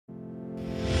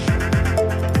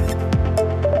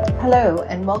Hello,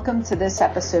 and welcome to this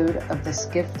episode of the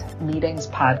Skift Meetings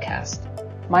podcast.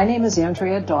 My name is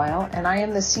Andrea Doyle, and I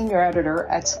am the senior editor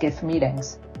at Skift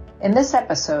Meetings. In this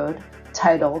episode,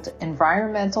 titled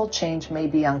Environmental Change May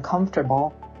Be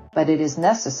Uncomfortable, but It Is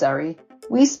Necessary,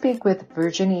 we speak with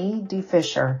Virginie de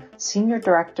Fischer, Senior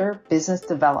Director, Business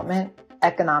Development,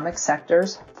 Economic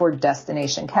Sectors for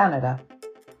Destination Canada.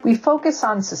 We focus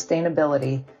on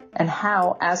sustainability and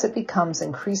how, as it becomes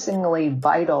increasingly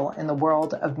vital in the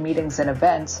world of meetings and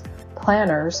events,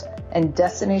 planners and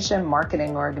destination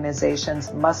marketing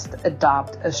organizations must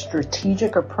adopt a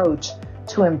strategic approach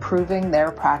to improving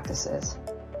their practices.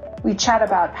 We chat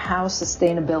about how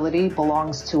sustainability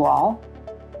belongs to all,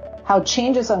 how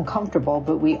change is uncomfortable,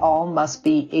 but we all must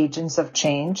be agents of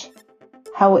change,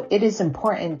 how it is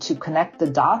important to connect the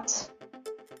dots,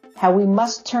 how we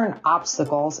must turn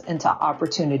obstacles into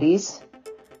opportunities,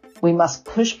 we must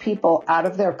push people out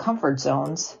of their comfort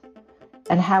zones,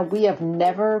 and how we have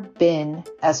never been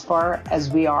as far as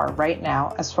we are right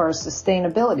now as far as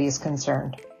sustainability is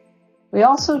concerned. We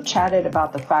also chatted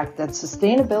about the fact that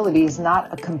sustainability is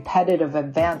not a competitive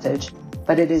advantage,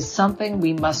 but it is something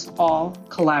we must all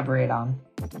collaborate on.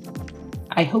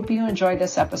 I hope you enjoyed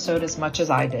this episode as much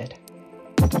as I did.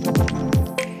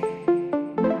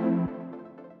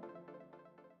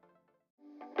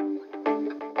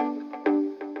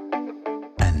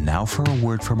 Now for a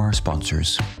word from our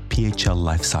sponsors, PHL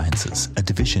Life Sciences, a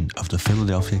division of the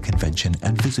Philadelphia Convention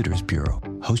and Visitors Bureau.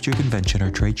 Host your convention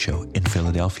or trade show in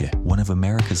Philadelphia, one of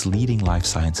America's leading life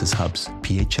sciences hubs.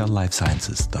 PHL Life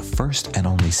Sciences, the first and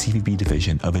only CVB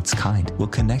division of its kind, will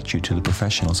connect you to the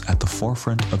professionals at the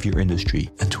forefront of your industry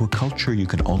and to a culture you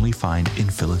can only find in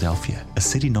Philadelphia. A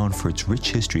city known for its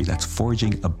rich history that's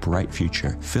forging a bright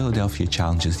future, Philadelphia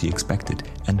challenges the expected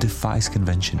and defies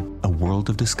convention. A world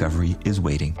of discovery is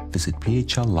waiting. Visit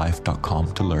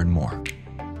phlife.com to learn more.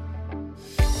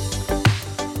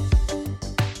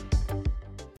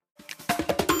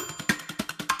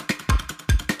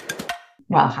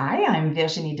 Well, hi, I'm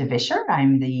Virginie de Fischer.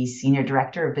 I'm the Senior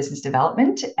Director of Business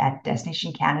Development at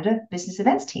Destination Canada Business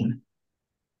Events Team.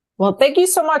 Well, thank you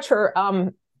so much for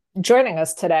joining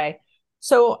us today.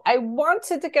 So I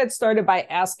wanted to get started by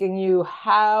asking you,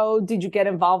 how did you get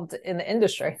involved in the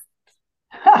industry?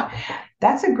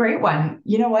 That's a great one.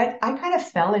 You know what? I kind of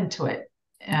fell into it.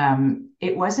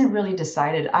 It wasn't really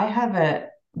decided. I have a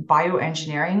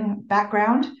bioengineering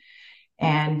background,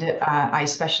 and I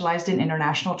specialized in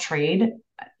international trade.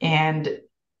 And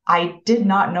I did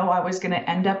not know I was going to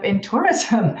end up in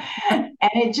tourism. And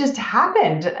it just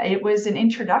happened. It was an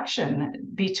introduction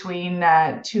between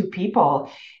two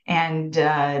people. And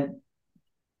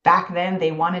back then,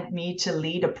 they wanted me to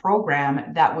lead a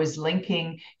program that was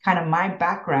linking kind of my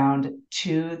background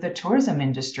to the tourism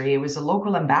industry. It was a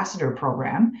local ambassador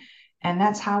program. And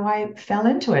that's how I fell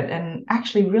into it and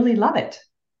actually really love it.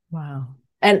 Wow.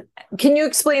 And can you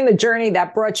explain the journey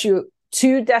that brought you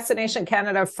to Destination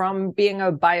Canada from being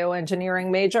a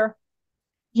bioengineering major?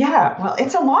 Yeah, well,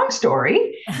 it's a long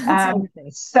story.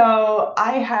 So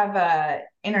I have a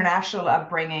international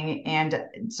upbringing, and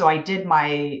so I did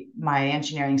my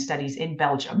engineering studies in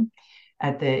Belgium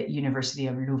at the University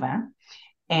of Louvain.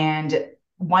 And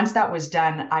once that was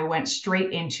done, I went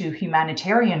straight into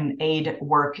humanitarian aid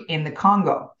work in the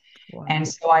Congo. Wow. And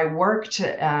so I worked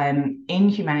in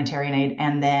humanitarian aid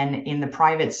and then in the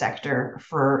private sector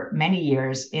for many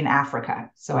years in Africa.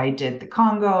 So I did the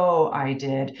Congo, I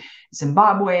did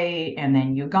Zimbabwe, and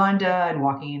then Uganda, and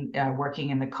working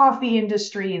in the coffee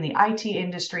industry, in the IT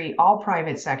industry, all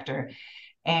private sector.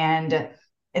 And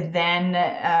then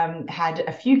had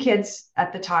a few kids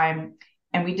at the time,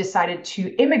 and we decided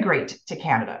to immigrate to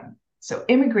Canada. So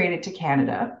immigrated to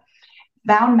Canada,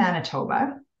 found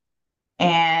Manitoba,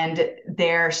 and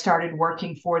there started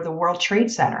working for the World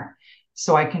Trade Center.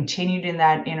 So I continued in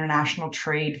that international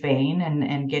trade vein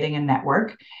and getting a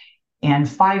network. And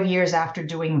 5 years after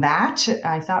doing that,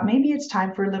 I thought maybe it's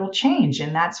time for a little change.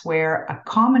 And that's where a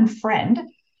common friend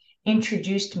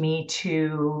introduced me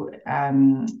to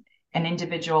an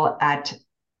individual at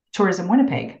Tourism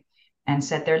Winnipeg and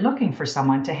said they're looking for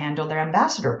someone to handle their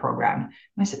ambassador program. And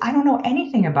I said, I don't know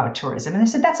anything about tourism. And they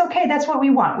said, that's okay. That's what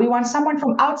we want. We want someone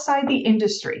from outside the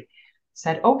industry. I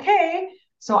said, okay.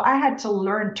 So I had to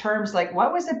learn terms like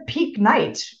what was a peak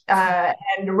night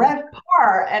and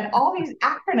RevPAR and all these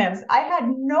acronyms. I had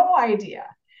no idea.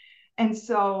 And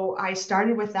so I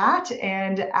started with that.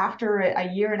 And after a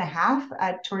year and a half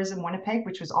at Tourism Winnipeg,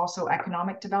 which was also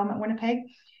Economic Development Winnipeg,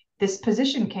 this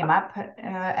position came up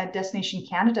at Destination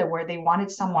Canada where they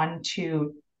wanted someone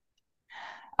to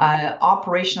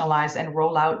operationalize and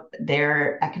roll out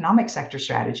their economic sector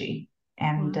strategy.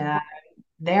 And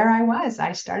there I was.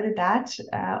 I started that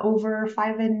over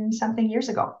 5 and something years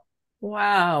ago.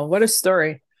 Wow, what a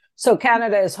story. So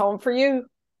Canada is home for you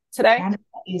today? Canada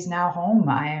is now home.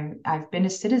 I've been a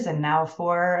citizen now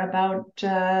for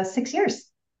about 6 years.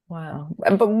 Wow.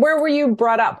 But where were you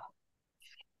brought up?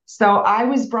 So I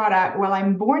was brought up, well,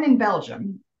 I'm born in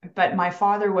Belgium, but my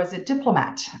father was a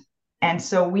diplomat. And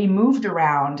so we moved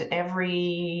around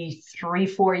every 3,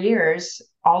 4 years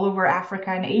all over Africa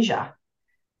and Asia.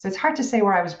 So it's hard to say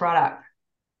where I was brought up.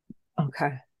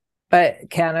 Okay. But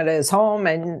Canada is home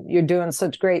and you're doing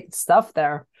such great stuff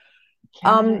there.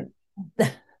 Canada.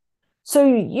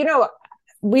 So,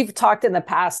 we've talked in the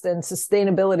past, and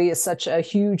sustainability is such a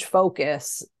huge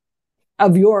focus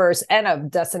of yours and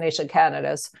of Destination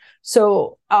Canada's.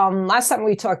 So last time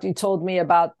we talked, you told me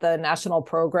about the national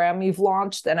program you've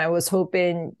launched, and I was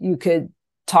hoping you could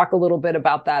talk a little bit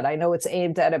about that. I know it's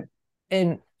aimed at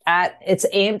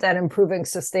improving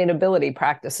sustainability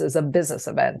practices of business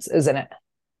events, isn't it?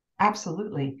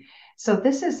 Absolutely. So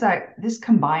this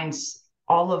combines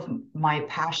all of my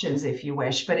passions, if you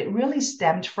wish, but it really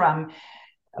stemmed from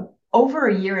over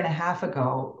a year and a half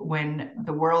ago, when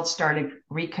the world started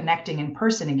reconnecting in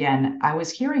person again. I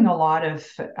was hearing a lot of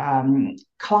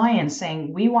clients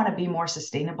saying, we want to be more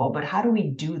sustainable, but how do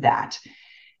we do that?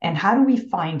 And how do we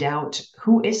find out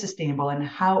who is sustainable and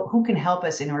who can help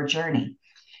us in our journey?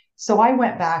 So I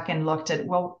went back and looked at,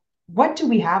 well, what do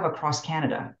we have across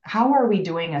Canada? How are we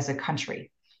doing as a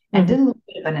country? And did a little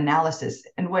bit of an analysis.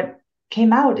 And what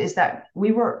came out is that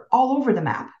we were all over the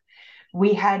map.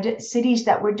 We had cities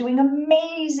that were doing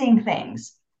amazing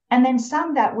things, and then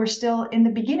some that were still in the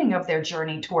beginning of their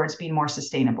journey towards being more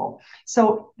sustainable.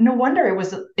 So no wonder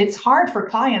it's hard for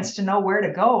clients to know where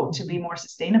to go to be more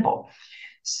sustainable.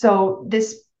 So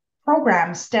this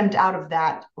program stemmed out of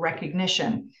that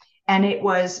recognition, and it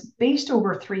was based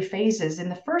over 3 phases. And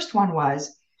the first one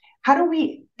was, how do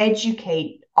we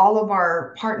educate all of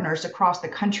our partners across the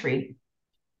country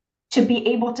to be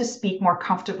able to speak more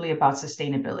comfortably about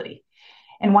sustainability?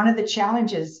 And one of the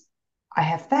challenges I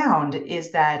have found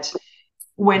is that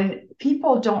when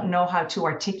people don't know how to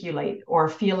articulate or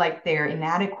feel like they're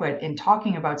inadequate in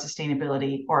talking about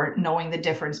sustainability, or knowing the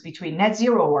difference between net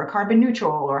zero or carbon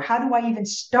neutral, or how do I even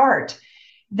start,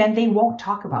 then they won't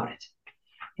talk about it.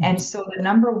 And so the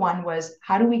number one was,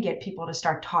 how do we get people to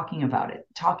start talking about it,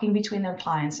 talking between their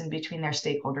clients and between their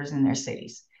stakeholders in their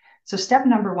cities? So step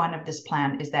number one of this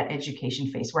plan is that education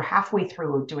phase. We're halfway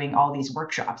through doing all these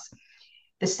workshops.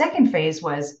 The second phase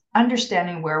was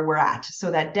understanding where we're at, so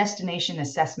that destination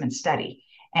assessment study.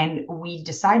 And we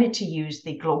decided to use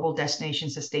the Global Destination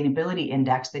Sustainability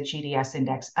Index, the GDS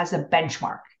index, as a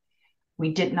benchmark.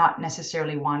 We did not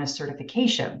necessarily want a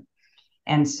certification.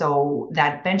 And so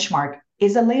that benchmark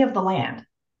is a lay of the land.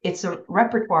 It's a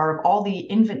repertoire of all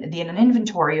an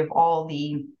inventory of all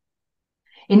the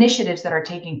initiatives that are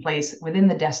taking place within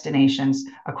the destinations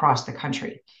across the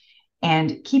country.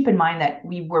 And keep in mind that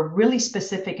we were really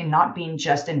specific in not being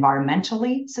just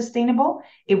environmentally sustainable.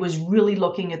 It was really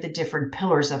looking at the different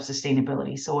pillars of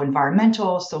sustainability. So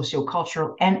environmental,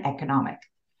 sociocultural, and economic.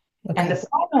 Okay. And the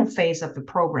final phase of the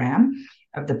program,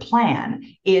 of the plan,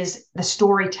 is the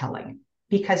storytelling.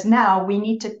 Because now we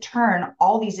need to turn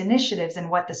all these initiatives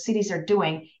and what the cities are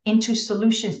doing into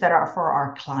solutions that are for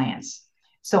our clients.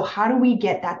 So how do we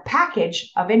get that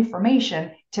package of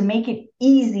information to make it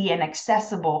easy and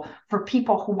accessible for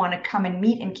people who want to come and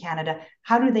meet in Canada?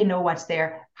 How do they know what's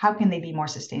there? How can they be more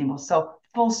sustainable? So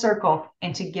full circle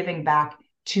into giving back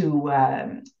to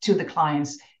the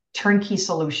clients, turnkey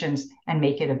solutions, and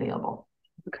make it available.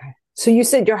 Okay. So you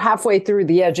said you're halfway through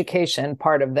the education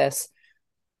part of this.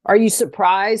 Are you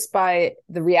surprised by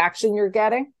the reaction you're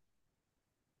getting?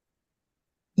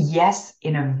 Yes,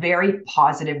 in a very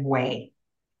positive way.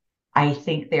 I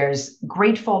think there's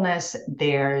gratefulness,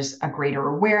 there's a greater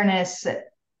awareness.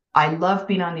 I love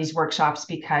being on these workshops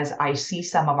because I see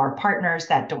some of our partners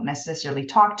that don't necessarily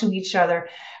talk to each other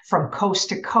from coast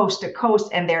to coast to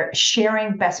coast, and they're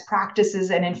sharing best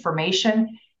practices and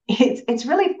information. It's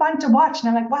really fun to watch. And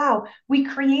I'm like, wow, we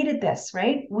created this,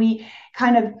 right? We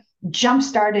kind of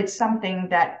jump-started something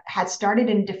that had started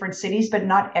in different cities, but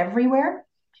not everywhere.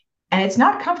 And it's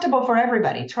not comfortable for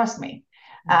everybody, trust me.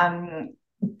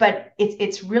 But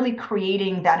it's really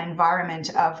creating that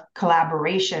environment of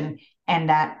collaboration, and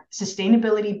that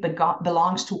sustainability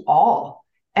belongs to all.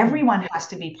 Everyone has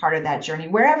to be part of that journey,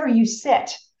 wherever you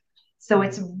sit. So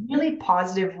it's really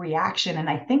positive reaction. And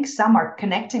I think some are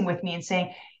connecting with me and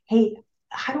saying, hey,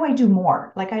 how do I do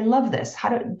more? Like, I love this.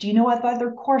 Do you know of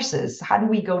other courses? How do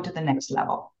we go to the next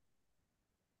level?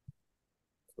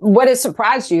 What has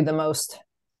surprised you the most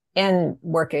in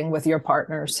working with your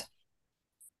partners?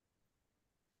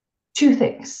 Two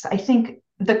things. I think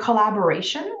the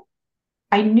collaboration,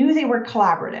 I knew they were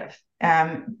collaborative,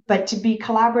 but to be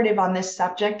collaborative on this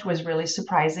subject was really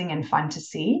surprising and fun to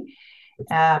see.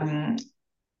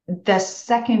 The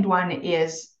second one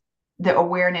is the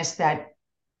awareness that,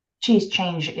 geez,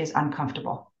 change is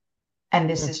uncomfortable. And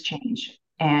this is change.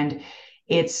 And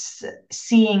it's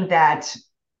seeing that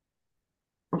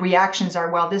reactions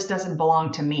are, well, this doesn't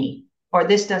belong to me, or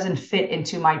this doesn't fit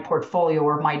into my portfolio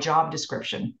or my job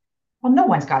description. Well, no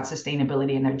one's got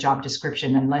sustainability in their job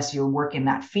description unless you work in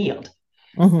that field.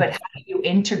 But how do you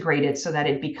integrate it so that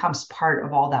it becomes part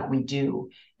of all that we do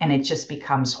and it just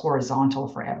becomes horizontal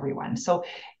for everyone? So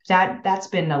that's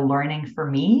been a learning for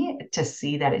me, to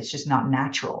see that it's just not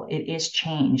natural. It is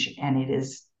change and it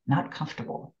is not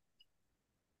comfortable.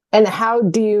 And how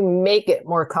do you make it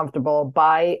more comfortable?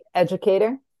 By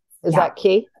educating? Is that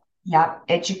key? Yeah,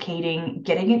 educating,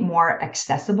 getting it more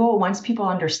accessible. Once people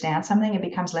understand something, it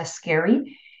becomes less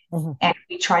scary. And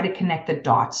we try to connect the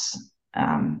dots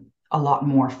a lot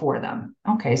more for them.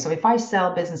 Okay, so if I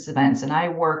sell business events and I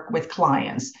work with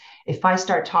clients, if I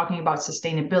start talking about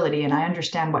sustainability and I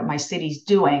understand what my city's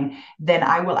doing, then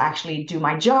I will actually do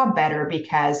my job better,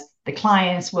 because the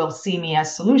clients will see me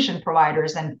as solution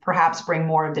providers and perhaps bring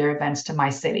more of their events to my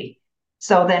city.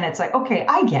 So then it's like, okay,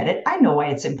 I get it. I know why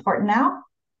it's important now.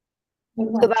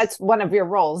 So that's one of your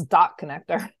roles, dot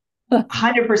connector.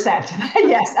 100%.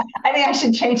 Yes. I think I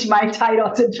should change my title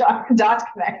to dot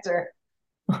connector.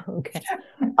 Okay.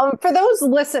 For those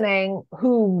listening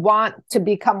who want to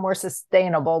become more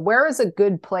sustainable, where is a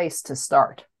good place to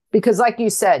start? Because like you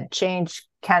said, change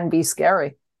can be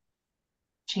scary.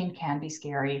 Change can be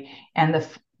scary. And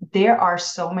there are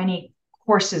so many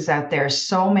courses out there,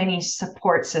 so many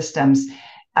support systems.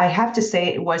 I have to say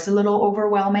it was a little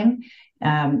overwhelming.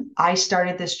 I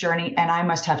started this journey and I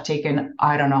must have taken,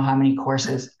 I don't know how many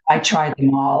courses. I tried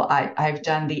them all. I've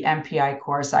done the MPI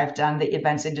course. I've done the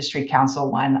Events Industry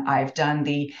Council one. I've done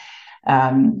the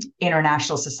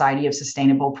International Society of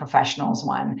Sustainable Professionals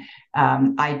one.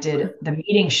 I did the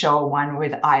meeting show one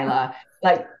with Isla.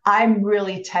 Like, I'm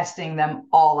really testing them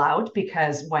all out,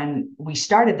 because when we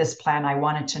started this plan, I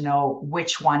wanted to know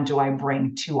which one do I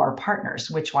bring to our partners,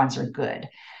 which ones are good.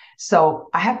 So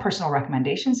I have personal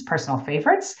recommendations, personal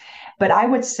favorites, but I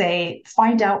would say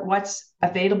find out what's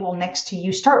available next to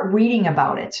you. Start reading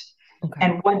about it. Okay.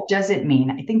 And what does it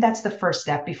mean? I think that's the first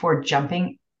step before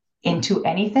jumping into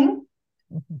anything,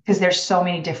 because there's so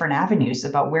many different avenues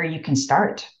about where you can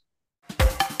start.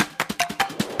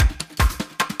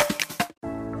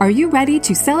 Are you ready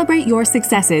to celebrate your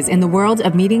successes in the world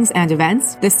of meetings and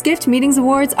events? The Skift Meetings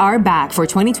Awards are back for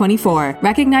 2024,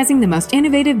 recognizing the most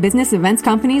innovative business events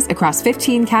companies across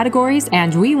 15 categories,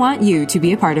 and we want you to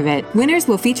be a part of it. Winners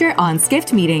will feature on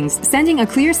Skift Meetings, sending a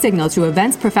clear signal to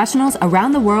events professionals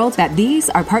around the world that these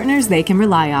are partners they can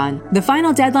rely on. The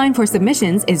final deadline for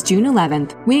submissions is June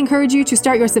 11th. We encourage you to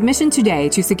start your submission today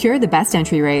to secure the best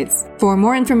entry rates. For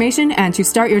more information and to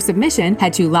start your submission,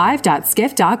 head to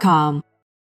live.skift.com.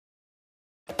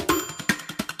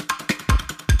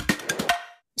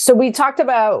 So we talked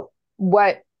about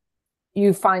what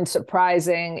you find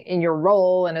surprising in your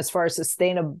role, and as far as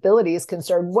sustainability is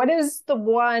concerned, what is the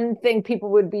one thing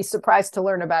people would be surprised to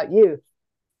learn about you?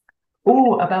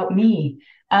 Oh, about me.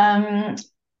 I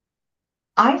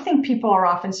think people are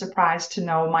often surprised to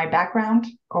know my background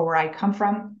or where I come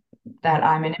from, that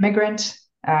I'm an immigrant,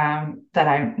 that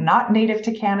I'm not native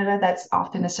to Canada. That's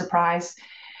often a surprise.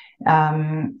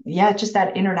 Just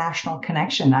that international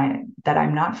connection, that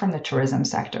I'm not from the tourism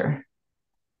sector.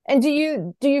 And do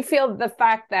you feel the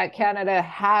fact that Canada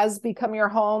has become your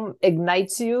home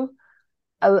ignites you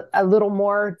a little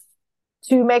more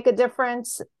to make a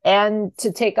difference and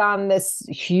to take on this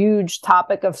huge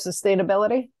topic of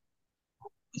sustainability?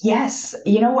 Yes.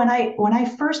 You know, when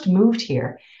I first moved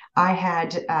here, I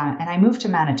had, and I moved to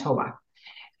Manitoba.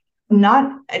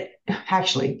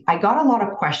 I got a lot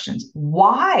of questions.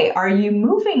 Why are you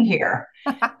moving here?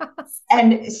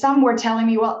 And some were telling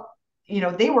me, well,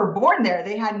 they were born there.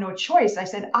 They had no choice. I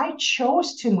said, I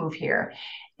chose to move here.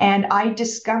 And I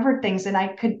discovered things, and I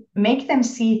could make them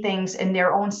see things in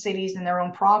their own cities, in their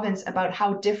own province, about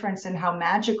how different and how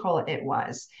magical it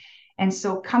was. And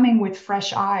so coming with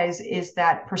fresh eyes is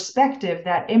that perspective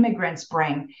that immigrants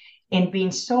bring in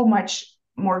being so much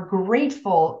more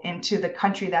grateful into the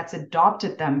country that's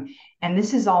adopted them. And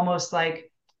this is almost like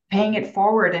paying it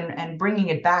forward and bringing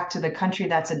it back to the country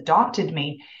that's adopted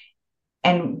me.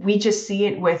 And we just see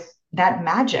it with that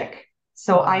magic.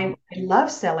 So I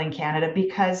love selling Canada,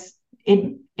 because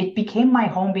it became my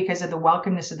home because of the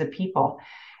welcomeness of the people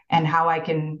and how I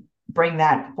can bring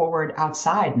that forward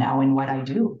outside now in what I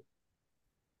do.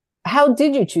 How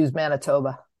did you choose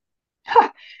Manitoba?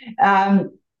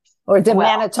 um, Or did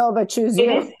Manitoba choose you?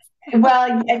 It is,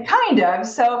 well, kind of.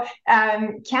 So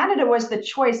Canada was the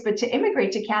choice, but to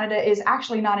immigrate to Canada is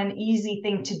actually not an easy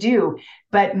thing to do.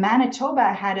 But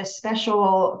Manitoba had a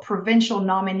special provincial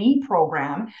nominee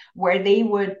program where they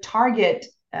would target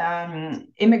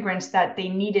immigrants that they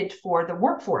needed for the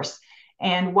workforce.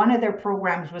 And one of their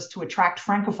programs was to attract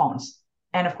Francophones.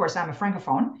 And of course, I'm a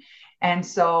Francophone. And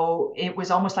so it was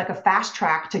almost like a fast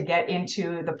track to get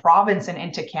into the province and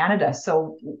into Canada.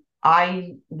 So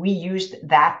we used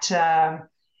that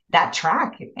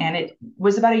track, and it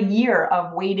was about a year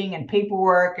of waiting and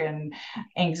paperwork and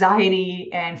anxiety,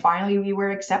 and finally we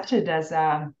were accepted as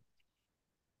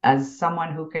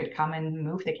someone who could come and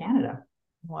move to Canada.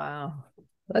 Wow,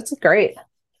 that's great.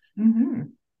 Mm-hmm.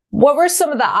 What were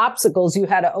some of the obstacles you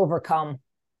had to overcome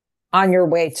on your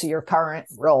way to your current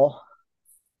role?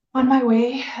 On my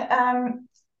way,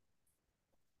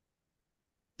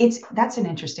 that's an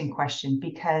interesting question,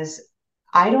 because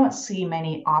I don't see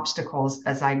many obstacles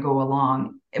as I go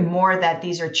along, more that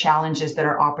these are challenges that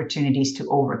are opportunities to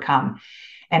overcome.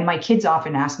 And my kids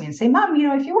often ask me and say, Mom,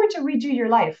 if you were to redo your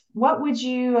life, what would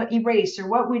you erase or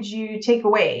what would you take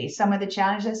away? Some of the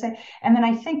challenges I say. And then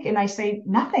I think and I say,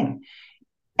 nothing.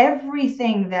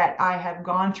 Everything that I have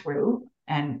gone through,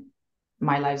 and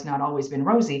my life's not always been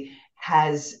rosy,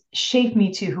 has shaped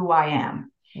me to who I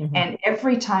am. Mm-hmm. And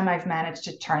every time I've managed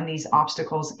to turn these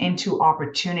obstacles into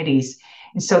opportunities.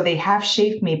 And so they have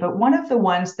shaped me. But one of the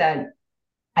ones that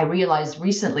I realized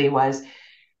recently was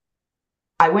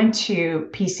I went to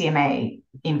PCMA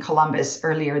in Columbus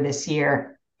earlier this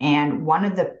year. And one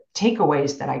of the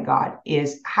takeaways that I got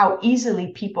is how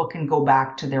easily people can go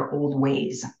back to their old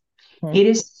ways. Mm-hmm. It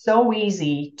is so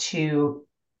easy to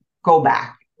go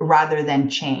back rather than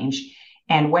change.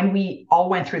 And when we all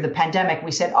went through the pandemic,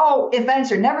 we said, oh,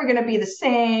 events are never going to be the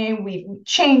same. We've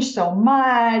changed so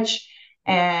much.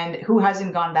 And who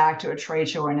hasn't gone back to a trade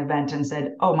show or an event and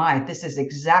said, oh my, this is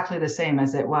exactly the same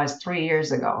as it was 3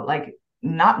 years ago? Like,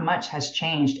 not much has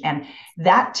changed. And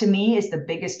that to me is the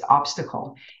biggest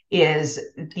obstacle, because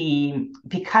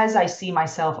I see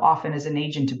myself often as an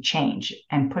agent of change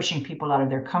and pushing people out of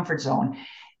their comfort zone.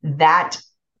 That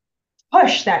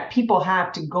push that people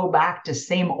have to go back to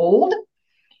same old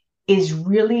is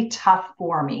really tough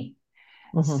for me.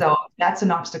 Mm-hmm. So that's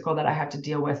an obstacle that I have to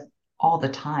deal with all the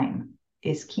time,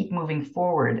 is keep moving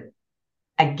forward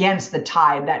against the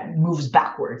tide that moves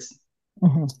backwards.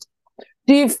 Mm-hmm.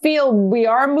 Do you feel we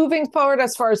are moving forward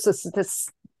as far as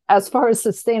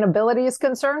sustainability is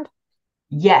concerned?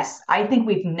 Yes, I think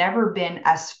we've never been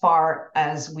as far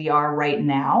as we are right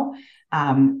now.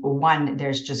 One,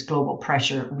 there's just global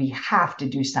pressure. We have to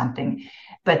do something,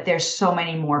 but there's so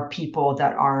many more people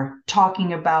that are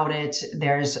talking about it.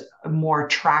 There's more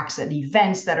tracks and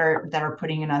events that are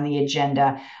putting it on the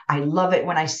agenda. I love it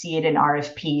when I see it in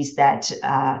RFPs that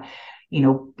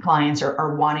clients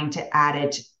are wanting to add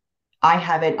it. I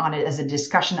have it on it as a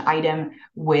discussion item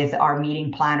with our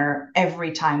meeting planner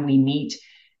every time we meet.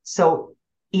 So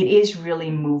it is really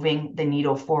moving the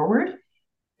needle forward.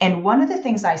 And one of the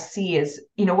things I see is,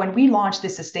 when we launched the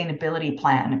sustainability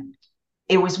plan,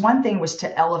 it was one thing was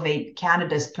to elevate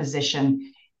Canada's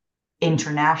position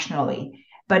internationally.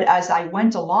 But as I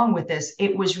went along with this,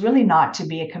 it was really not to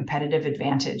be a competitive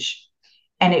advantage.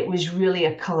 And it was really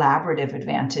a collaborative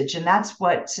advantage. And that's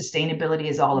what sustainability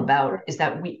is all about, is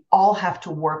that we all have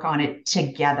to work on it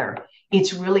together.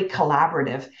 It's really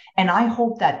collaborative. And I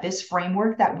hope that this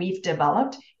framework that we've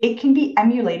developed, it can be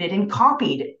emulated and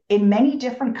copied in many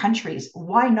different countries.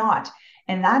 Why not?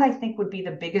 And that, I think, would be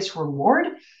the biggest reward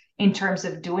in terms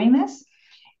of doing this.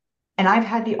 And I've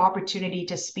had the opportunity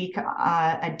to speak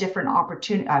at different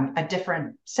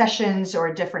sessions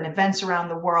or different events around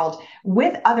the world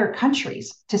with other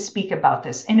countries to speak about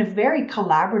this in a very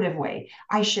collaborative way.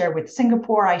 I share with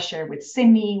Singapore, I share with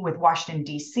Sydney, with Washington,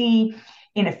 D.C.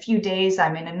 In a few days,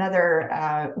 I'm in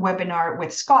another webinar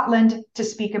with Scotland to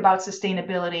speak about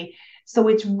sustainability. So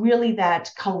it's really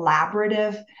that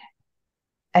collaborative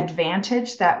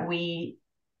advantage that we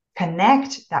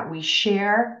connect, that we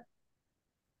share,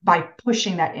 by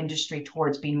pushing that industry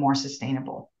towards being more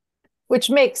sustainable. Which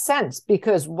makes sense,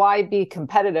 because why be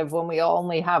competitive when we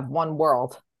only have one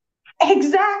world?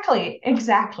 Exactly.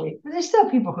 There's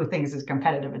still people who think this is a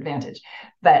competitive advantage,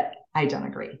 but I don't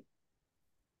agree.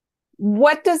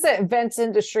 What does the events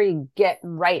industry get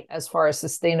right as far as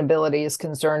sustainability is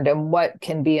concerned, and what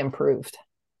can be improved?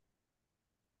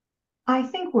 I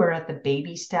think we're at the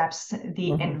baby steps,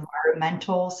 the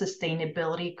environmental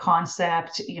sustainability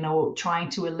concept, trying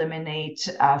to eliminate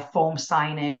foam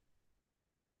signage,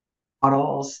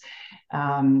 bottles,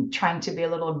 trying to be a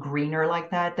little greener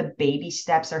like that. The baby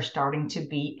steps are starting to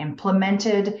be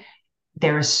implemented.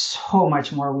 There is so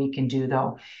much more we can do,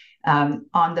 though.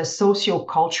 On the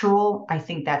sociocultural, I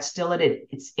think that's still at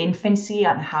its infancy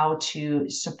on how to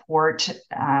support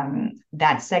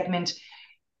that segment.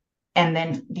 And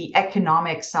then the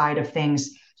economic side of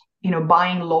things,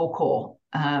 buying local,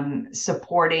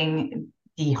 supporting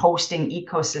the hosting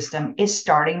ecosystem is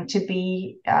starting to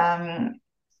be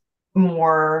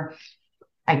more,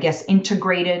 I guess,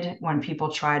 integrated when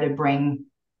people try to bring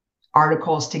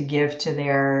articles to give to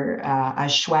their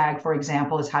as swag, for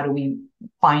example, is how do we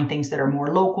find things that are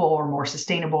more local or more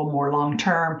sustainable, more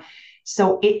long-term.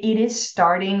 So it is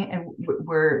starting, and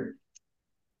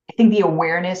I think the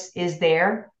awareness is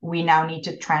there. We now need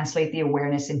to translate the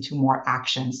awareness into more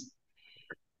actions.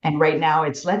 And right now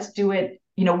it's, let's do it.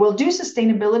 We'll do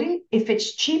sustainability if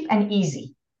it's cheap and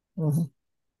easy. Mm-hmm.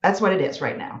 That's what it is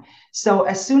right now. So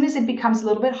as soon as it becomes a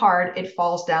little bit hard, it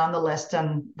falls down the list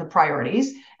on the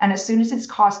priorities. And as soon as it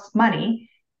costs money,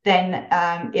 then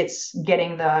it's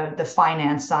getting the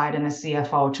finance side and the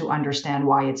CFO to understand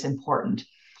why it's important.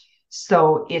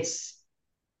 So it's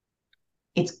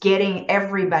getting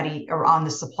everybody around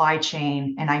the supply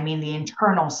chain, and I mean the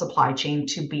internal supply chain,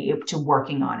 to be able to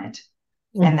working on it.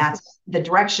 Mm-hmm. And that's the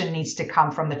direction needs to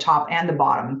come from the top and the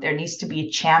bottom. There needs to be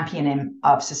a championing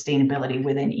of sustainability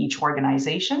within each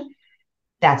organization.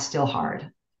 That's still hard.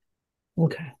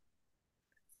 Okay.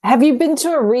 Have you been to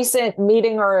a recent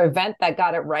meeting or event that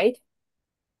got it right?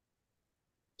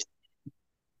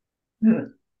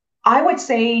 I would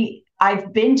say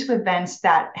I've been to events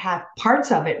that have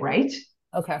parts of it right.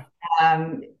 Okay.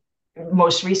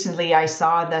 Most recently, I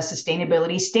saw the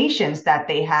sustainability stations that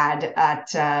they had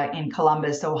in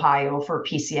Columbus, Ohio for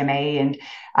PCMA.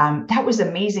 And that was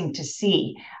amazing to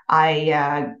see.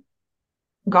 I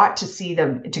got to see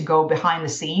to go behind the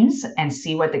scenes and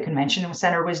see what the convention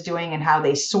center was doing and how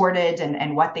they sorted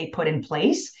and what they put in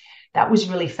place. That was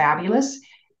really fabulous.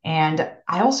 And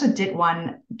I also did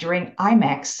one during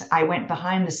IMEX. I went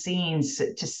behind the scenes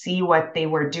to see what they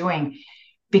were doing,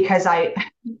 because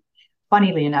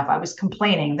funnily enough, I was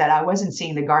complaining that I wasn't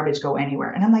seeing the garbage go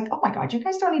anywhere. And I'm like, oh my God, you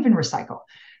guys don't even recycle.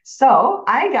 So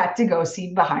I got to go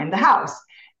see behind the house,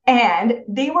 and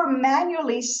they were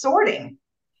manually sorting.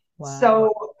 Wow.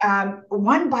 So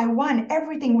one by one,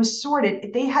 everything was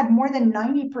sorted. They had more than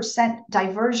 90%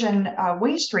 diversion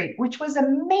waste rate, which was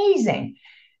amazing.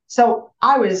 So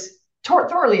I was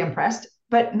thoroughly impressed,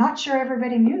 but not sure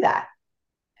everybody knew that.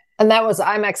 And that was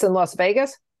IMEX in Las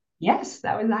Vegas? Yes,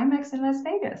 that was IMEX in Las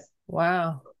Vegas.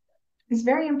 Wow. It's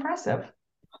very impressive.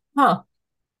 Huh.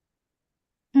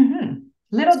 Mm-hmm.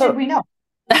 Little did we know.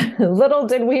 Little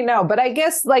did we know. But I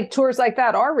guess tours like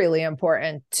that are really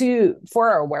important for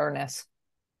our awareness.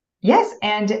 Yes.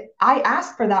 And I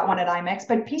asked for that one at IMEX,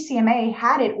 but PCMA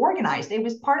had it organized. It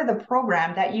was part of the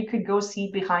program that you could go see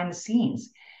behind the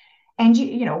scenes. And,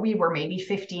 we were maybe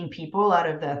 15 people out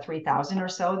of the 3,000 or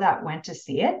so that went to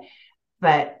see it.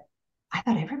 But I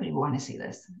thought everybody would want to see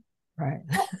this. Right.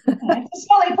 It's a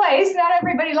smelly place. Not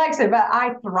everybody likes it, but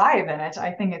I thrive in it.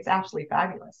 I think it's absolutely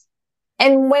fabulous.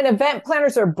 And when event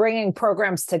planners are bringing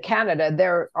programs to Canada,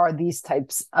 there are these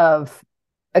types of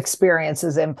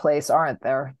experiences in place, aren't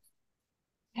there?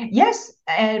 Yes.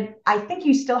 And I think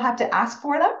you still have to ask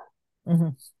for them. Mm-hmm.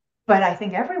 But I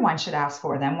think everyone should ask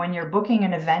for them. When you're booking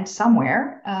an event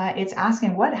somewhere, it's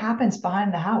asking what happens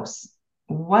behind the house.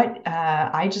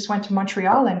 I just went to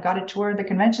Montreal and got a tour of the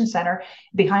convention center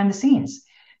behind the scenes.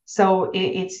 So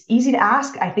it's easy to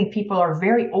ask. I think people are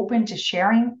very open to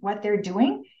sharing what they're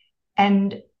doing,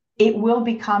 and it will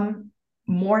become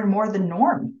more and more the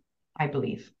norm, I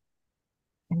believe.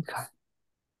 Okay.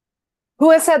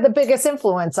 Who has had the biggest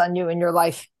influence on you in your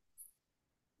life?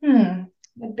 The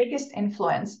biggest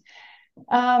influence.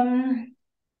 Well,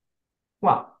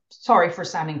 sorry for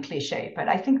sounding cliche, but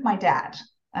I think my dad.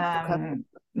 Okay.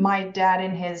 My dad,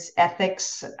 in his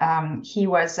ethics, he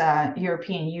was a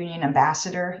European Union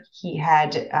ambassador. He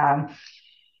had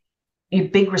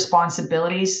big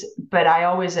responsibilities, but I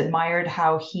always admired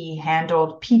how he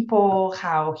handled people,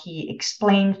 how he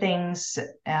explained things,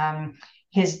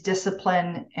 his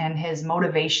discipline and his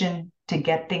motivation to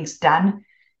get things done,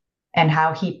 and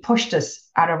how he pushed us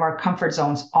out of our comfort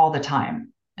zones all the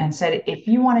time and said, if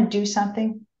you want to do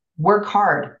something, work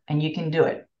hard and you can do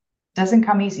it. Doesn't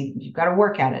come easy. You've got to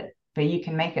work at it, but you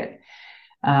can make it.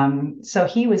 So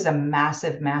he was a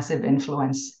massive, massive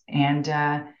influence. And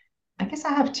I guess I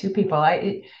have two people.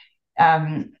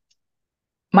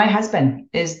 My husband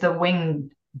is the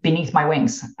wing beneath my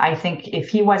wings. I think if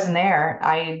he wasn't there,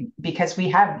 because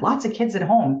we have lots of kids at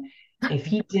home, if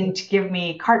he didn't give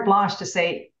me carte blanche to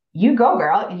say, you go,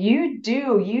 girl, you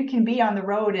can be on the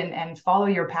road and follow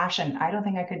your passion, I don't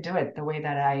think I could do it the way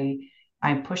that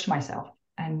I pushed myself.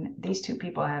 And these two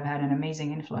people have had an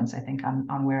amazing influence, I think,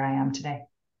 on where I am today.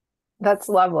 That's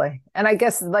lovely. And I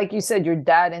guess, like you said, your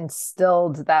dad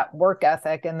instilled that work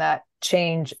ethic, and that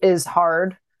change is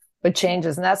hard, but change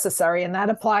is necessary. And that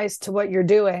applies to what you're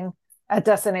doing at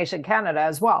Destination Canada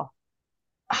as well.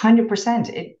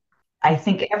 100%. I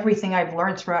think everything I've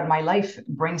learned throughout my life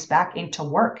brings back into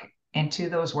work, into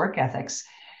those work ethics.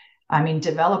 I mean,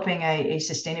 developing a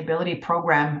sustainability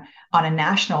program on a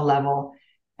national level,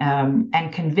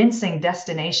 and convincing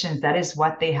destinations that is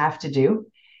what they have to do.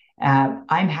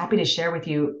 I'm happy to share with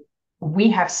you, we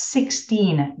have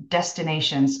 16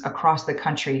 destinations across the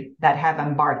country that have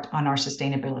embarked on our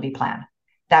sustainability plan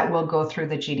that will go through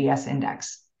the GDS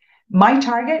index. My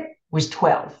target was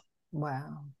 12.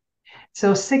 Wow.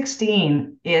 So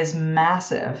 16 is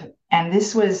massive. And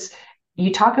this was,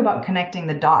 you talk about connecting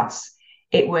the dots.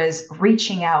 It was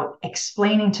reaching out,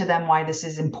 explaining to them why this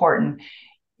is important,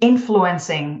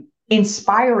 influencing,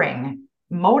 inspiring,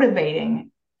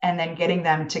 motivating, and then getting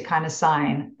them to kind of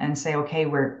sign and say, okay,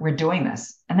 we're doing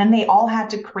this. And then they all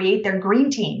had to create their green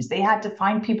teams. They had to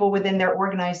find people within their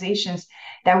organizations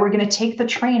that were going to take the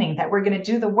training, that were going to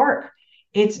do the work.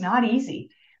 It's not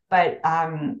easy, but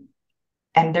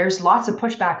and there's lots of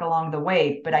pushback along the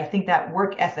way, but I think that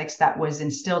work ethics that was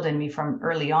instilled in me from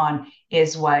early on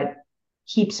is what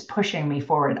keeps pushing me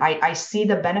forward. I see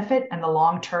the benefit and the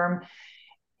long-term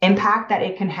impact that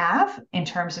it can have in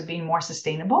terms of being more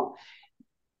sustainable.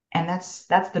 And that's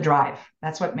the drive.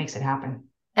 That's what makes it happen.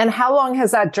 And how long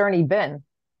has that journey been?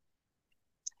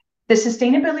 The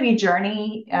sustainability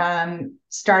journey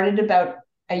started about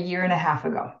a year and a half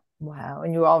ago. Wow.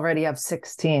 And you already have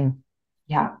 16.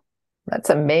 Yeah.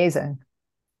 That's amazing.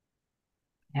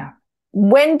 Yeah.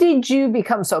 When did you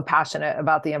become so passionate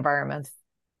about the environment?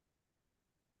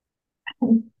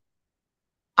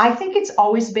 I think it's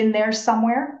always been there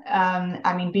somewhere.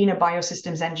 I mean, being a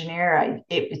biosystems engineer,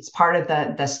 it's part of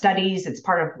the studies. It's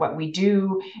part of what we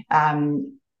do.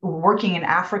 Working in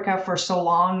Africa for so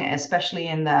long, especially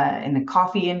in the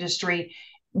coffee industry,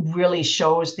 really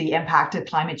shows the impact of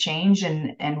climate change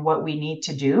and what we need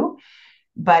to do.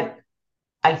 But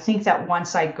I think that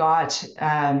once I got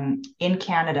in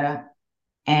Canada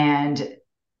and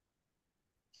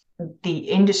the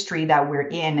industry that we're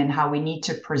in and how we need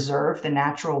to preserve the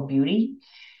natural beauty,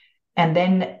 and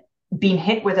then being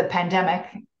hit with a pandemic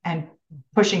and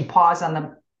pushing pause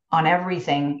on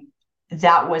everything,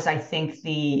 that was, I think,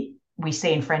 we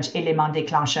say in French, élément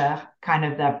déclencheur, kind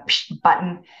of the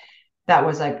button that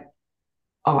was like,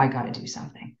 oh, I got to do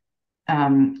something.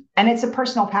 And it's a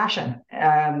personal passion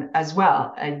as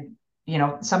well.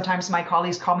 Sometimes my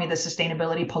colleagues call me the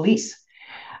sustainability police.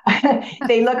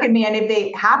 They look at me, and if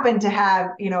they happen to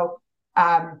have,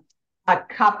 a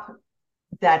cup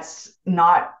that's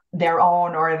not their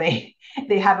own, or they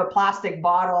have a plastic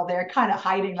bottle, they're kind of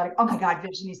hiding, like, oh my God,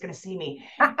 Virginie's going to see me.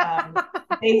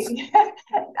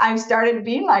 I've started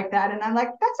being like that, and I'm like,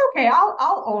 that's okay.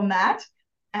 I'll own that.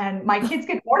 And my kids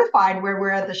get mortified where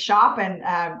we're at the shop and,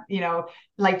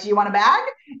 like, do you want a bag?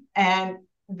 And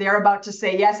they're about to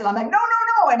say yes. And I'm like, no.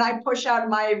 And I push out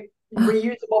my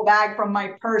reusable bag from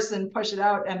my purse and push it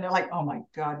out. And they're like, oh my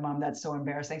God, Mom, that's so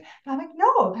embarrassing. And I'm like,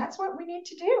 no, that's what we need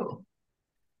to do.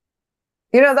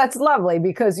 That's lovely,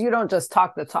 because you don't just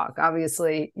talk the talk.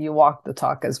 Obviously, you walk the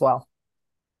talk as well.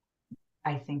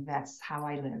 I think that's how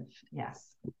I live. Yes.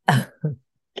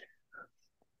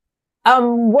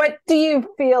 What do you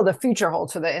feel the future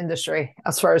holds for the industry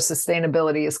as far as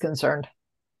sustainability is concerned?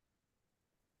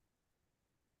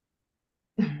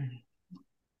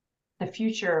 The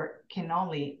future can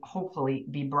only hopefully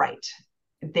be bright.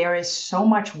 There is so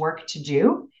much work to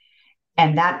do,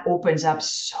 and that opens up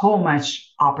so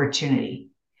much opportunity,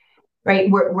 right?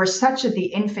 We're such at the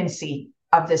infancy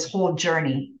of this whole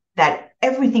journey that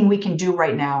everything we can do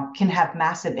right now can have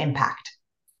massive impact.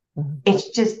 Mm-hmm. It's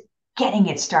just getting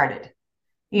it started.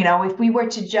 If we were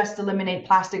to just eliminate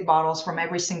plastic bottles from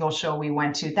every single show we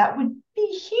went to, that would be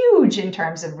huge in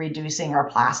terms of reducing our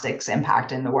plastics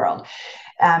impact in the world.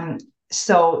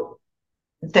 So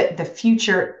the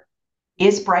future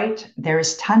is bright. There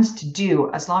is tons to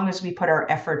do as long as we put our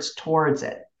efforts towards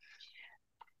it.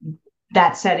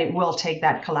 That said, it will take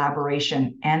that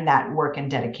collaboration and that work and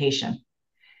dedication.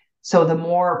 So the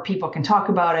more people can talk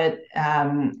about it,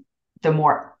 the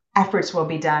more efforts will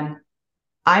be done.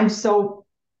 I'm so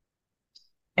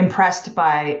impressed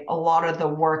by a lot of the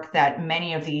work that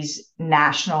many of these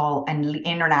national and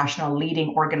international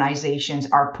leading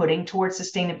organizations are putting towards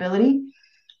sustainability.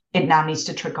 it now needs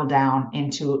to trickle down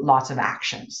into lots of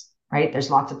actions, right?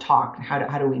 There's lots of talk.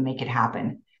 How do we make it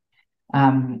happen?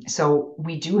 So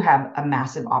we do have a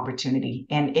massive opportunity,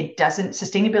 and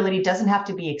sustainability doesn't have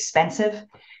to be expensive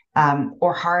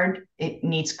or hard. It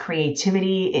needs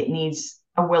creativity. It needs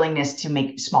a willingness to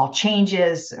make small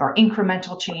changes or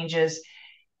incremental changes.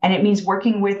 And it means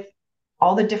working with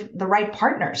all the right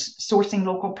partners, sourcing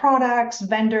local products,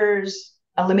 vendors,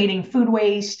 eliminating food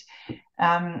waste,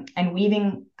 and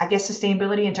weaving, I guess,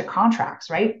 sustainability into contracts,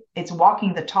 right? It's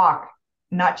walking the talk,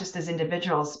 not just as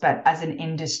individuals, but as an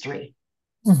industry.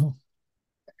 Mm-hmm.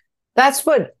 That's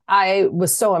what I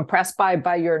was so impressed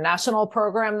by your national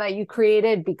program that you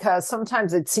created, because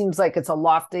sometimes it seems like it's a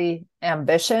lofty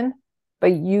ambition,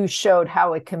 but you showed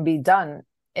how it can be done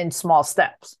in small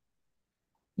steps.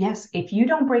 Yes, if you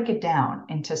don't break it down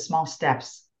into small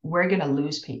steps, we're going to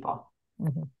lose people,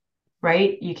 mm-hmm.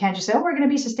 right? You can't just say, oh, we're going to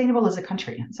be sustainable as a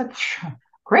country. It's like,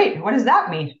 great. What does that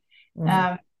mean?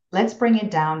 Mm-hmm. Let's bring it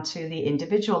down to the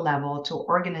individual level, to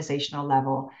organizational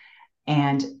level,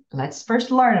 and let's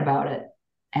first learn about it.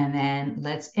 And then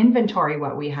let's inventory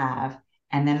what we have.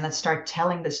 And then let's start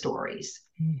telling the stories.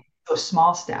 Mm-hmm. So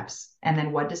small steps. And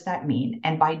then what does that mean?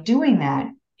 And by doing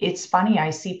that, it's funny,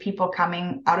 I see people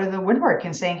coming out of the woodwork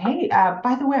and saying, hey,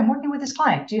 by the way, I'm working with this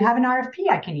client. Do you have an RFP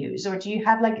I can use? Or do you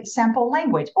have like sample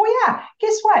language? Oh yeah,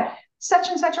 guess what? Such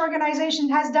and such organization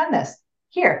has done this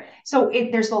here. So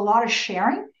there's a lot of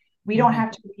sharing. We don't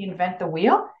have to reinvent the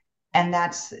wheel. And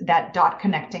that's that dot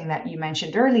connecting that you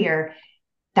mentioned earlier.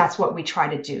 That's what we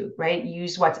try to do, right?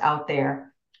 Use what's out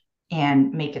there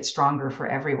and make it stronger for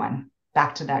everyone.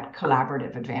 Back to that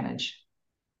collaborative advantage.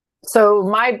 So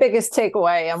my biggest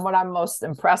takeaway and what I'm most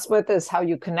impressed with is how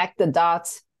you connect the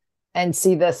dots and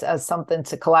see this as something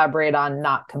to collaborate on,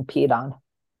 not compete on.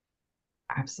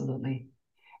 Absolutely.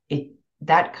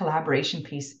 That collaboration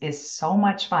piece is so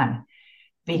much fun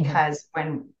because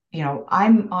when,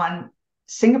 I'm on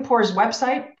Singapore's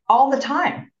website all the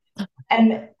time.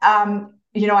 And,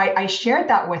 I shared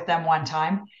that with them one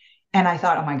time. And I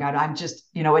thought, oh my God, I'm just,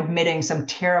 admitting some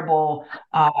terrible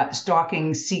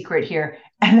stalking secret here.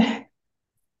 And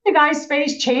the guy's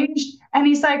face changed and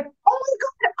he's like, oh my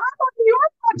God, I'm on your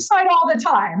website all the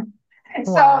time.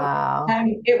 Wow. So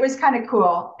it was kind of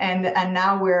cool. And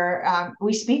now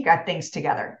we speak at things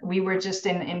together. We were just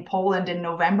in Poland in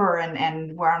November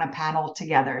and we're on a panel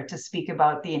together to speak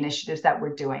about the initiatives that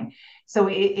we're doing. So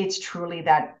it's truly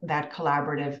that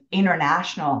collaborative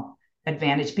international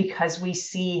advantage because we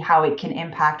see how it can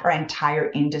impact our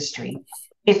entire industry.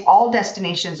 If all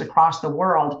destinations across the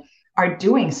world are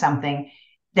doing something,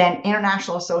 then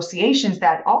international associations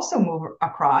that also move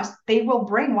across, they will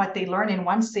bring what they learn in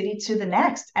one city to the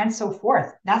next and so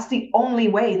forth. That's the only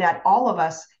way that all of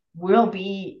us will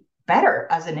be better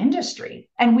as an industry.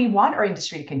 And we want our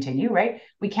industry to continue, right?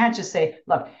 We can't just say,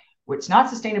 look, it's not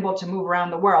sustainable to move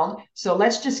around the world, so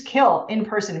let's just kill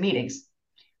in-person meetings.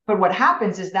 But what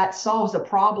happens is that solves a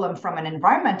problem from an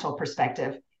environmental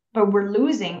perspective, but we're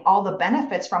losing all the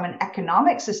benefits from an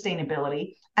economic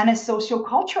sustainability and a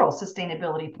sociocultural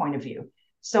sustainability point of view.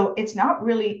 So it's not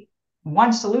really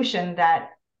one solution that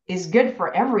is good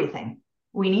for everything.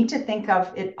 We need to think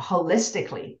of it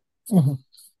holistically. Mm-hmm.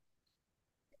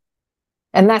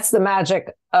 And that's the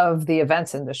magic of the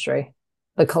events industry,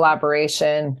 the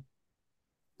collaboration,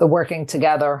 the working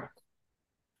together.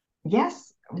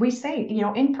 Yes. We say,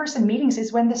 in-person meetings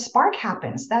is when the spark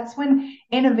happens. That's when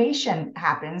innovation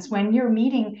happens, when you're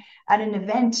meeting at an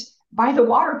event by the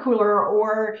water cooler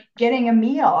or getting a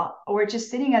meal or just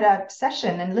sitting at a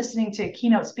session and listening to a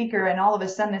keynote speaker. And all of a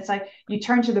sudden it's like you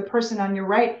turn to the person on your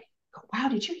right, go, wow,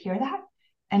 did you hear that?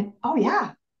 And oh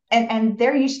yeah. And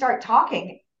there you start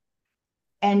talking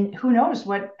and who knows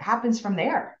what happens from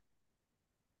there.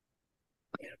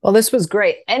 Well, this was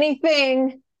great.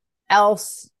 Anything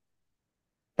else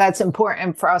that's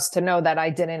important for us to know that I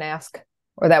didn't ask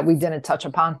or that we didn't touch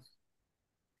upon?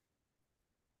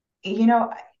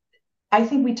 I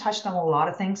think we touched on a lot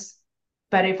of things,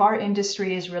 but if our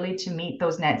industry is really to meet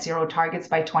those net zero targets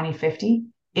by 2050,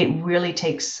 it really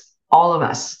takes all of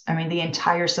us, the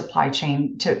entire supply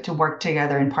chain to work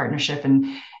together in partnership and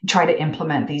try to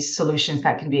implement these solutions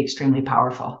that can be extremely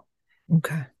powerful.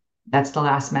 Okay. That's the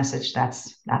last message.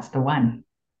 That's the one.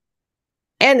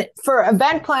 And for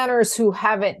event planners who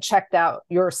haven't checked out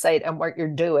your site and what you're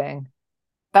doing,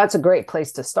 that's a great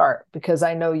place to start because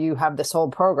I know you have this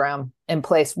whole program in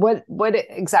place. What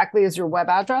exactly is your web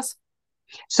address?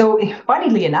 So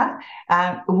funnily enough,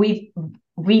 we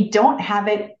don't have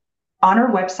it on our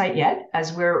website yet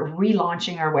as we're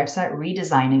relaunching our website,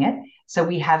 redesigning it. So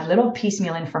we have little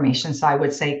piecemeal information. So I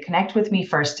would say connect with me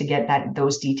first to get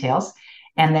those details.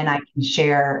 And then I can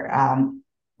share,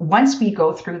 once we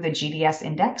go through the GDS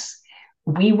index,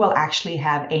 we will actually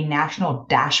have a national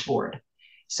dashboard.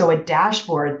 So a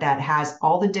dashboard that has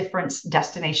all the different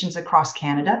destinations across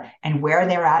Canada and where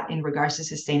they're at in regards to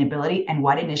sustainability and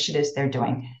what initiatives they're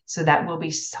doing. So that will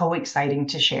be so exciting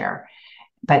to share.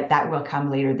 But that will come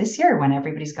later this year when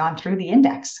everybody's gone through the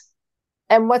index.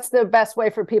 And what's the best way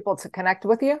for people to connect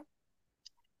with you?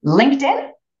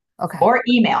 LinkedIn, okay, or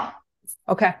email.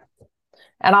 Okay.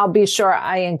 And I'll be sure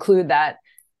I include that.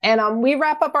 And we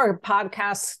wrap up our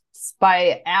podcasts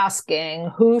by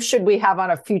asking, who should we have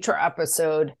on a future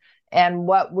episode? And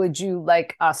what would you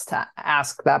like us to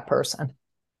ask that person?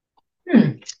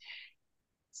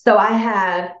 So I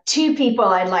have two people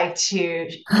I'd like to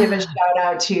give a shout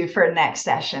out to for next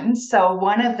session. So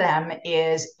one of them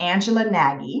is Angela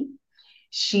Nagy.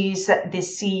 She's the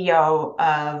CEO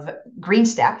of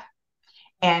GreenStep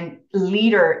and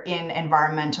leader in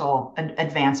environmental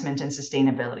advancement and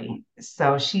sustainability.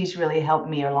 So she's really helped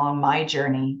me along my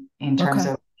journey in terms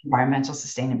of environmental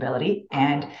sustainability.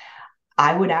 And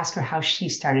I would ask her how she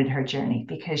started her journey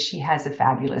because she has a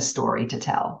fabulous story to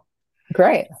tell.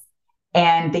 Great.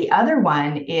 And the other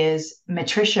one is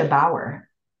Matricia Bauer.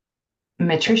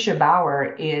 Matricia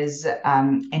Bauer is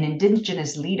an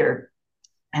Indigenous leader,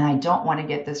 and I don't want to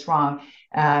get this wrong.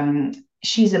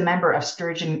 She's a member of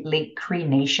Sturgeon Lake Cree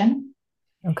Nation.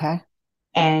 Okay.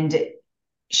 And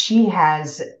she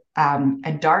has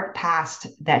a dark past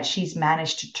that she's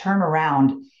managed to turn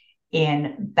around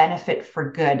in benefit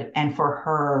for good and for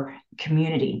her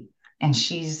community. And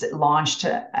she's launched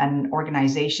an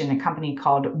organization, a company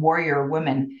called Warrior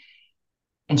Women.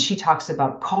 And she talks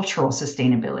about cultural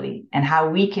sustainability and how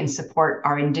we can support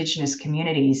our Indigenous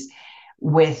communities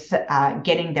with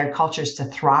getting their cultures to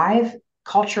thrive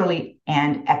culturally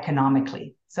and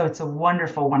economically. So it's a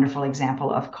wonderful, wonderful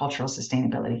example of cultural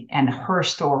sustainability. And her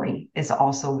story is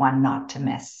also one not to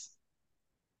miss.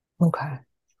 Okay.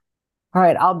 All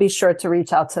right. I'll be sure to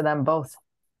reach out to them both.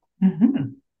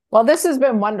 Mm-hmm. Well, this has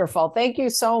been wonderful. Thank you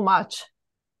so much.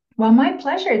 Well, my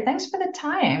pleasure. Thanks for the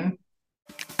time.